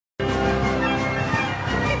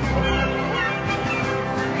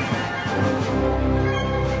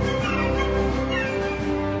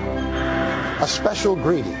A special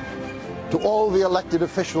greeting to all the elected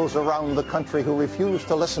officials around the country who refuse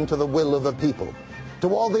to listen to the will of the people.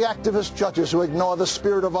 To all the activist judges who ignore the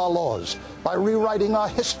spirit of our laws by rewriting our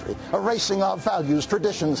history, erasing our values,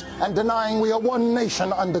 traditions, and denying we are one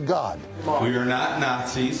nation under God. We are not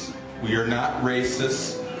Nazis. We are not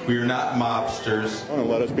racists. We are not mobsters.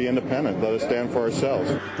 Let us be independent. Let us stand for ourselves.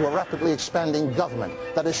 To a rapidly expanding government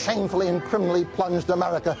that has shamefully and criminally plunged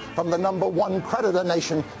America from the #1 creditor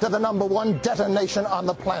nation to the #1 debtor nation on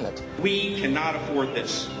the planet. We cannot afford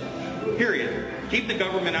this. Period. Keep the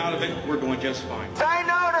government out of it. We're doing just fine. Say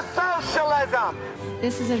no to socialism.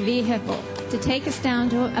 This is a vehicle to take us down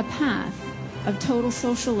to a path of total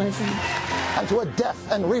socialism. And to a deaf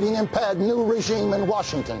and reading impaired new regime in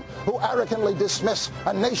Washington who arrogantly dismiss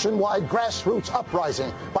a nationwide grassroots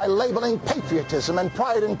uprising by labeling patriotism and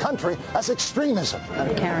pride in country as extremism.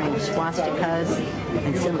 Of carrying swastikas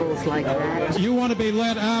and symbols like that. You want to be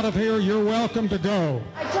let out of here, you're welcome to go.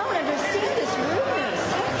 I don't understand this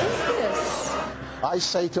rudeness. What is this? I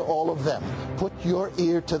say to all of them, put your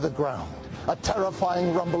ear to the ground. A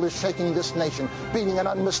terrifying rumble is shaking this nation, beating an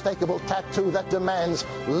unmistakable tattoo that demands,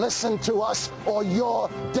 listen to us or your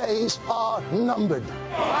days are numbered.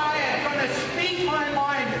 I am going to speak my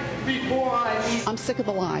mind before I leave. I'm sick of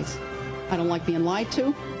the lies. I don't like being lied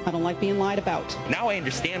to. I don't like being lied about. Now I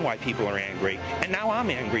understand why people are angry, and now I'm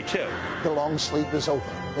angry too. The long sleep is over.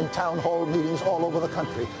 In town hall meetings all over the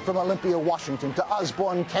country, from Olympia, Washington, to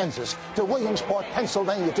Osborne, Kansas, to Williamsport,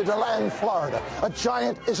 Pennsylvania, to DeLand, Florida, a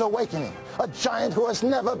giant is awakening, a giant who has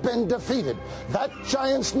never been defeated. That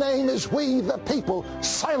giant's name is we the people,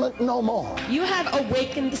 silent no more. You have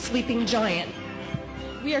awakened the sleeping giant.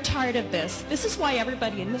 We are tired of this. This is why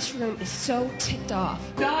everybody in this room is so ticked off.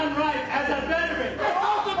 Done right as a veteran.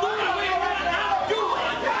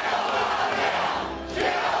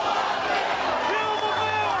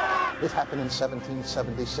 It happened in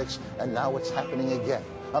 1776, and now it's happening again.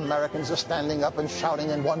 Americans are standing up and shouting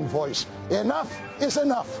in one voice, enough is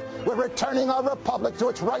enough. We're returning our republic to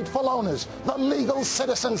its rightful owners, the legal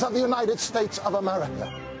citizens of the United States of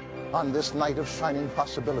America. On this night of shining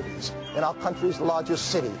possibilities, in our country's largest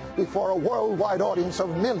city, before a worldwide audience of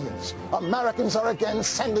millions, Americans are again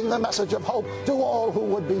sending the message of hope to all who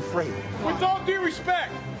would be free. With all due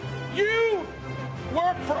respect, you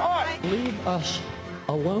work for us. Leave us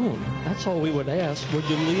alone. That's all we would ask. Would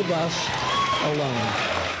you leave us alone?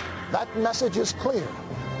 That message is clear.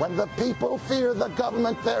 When the people fear the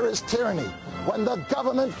government, there is tyranny. When the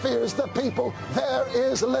government fears the people, there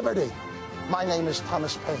is liberty. My name is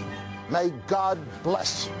Thomas Paine. May God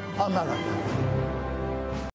bless America.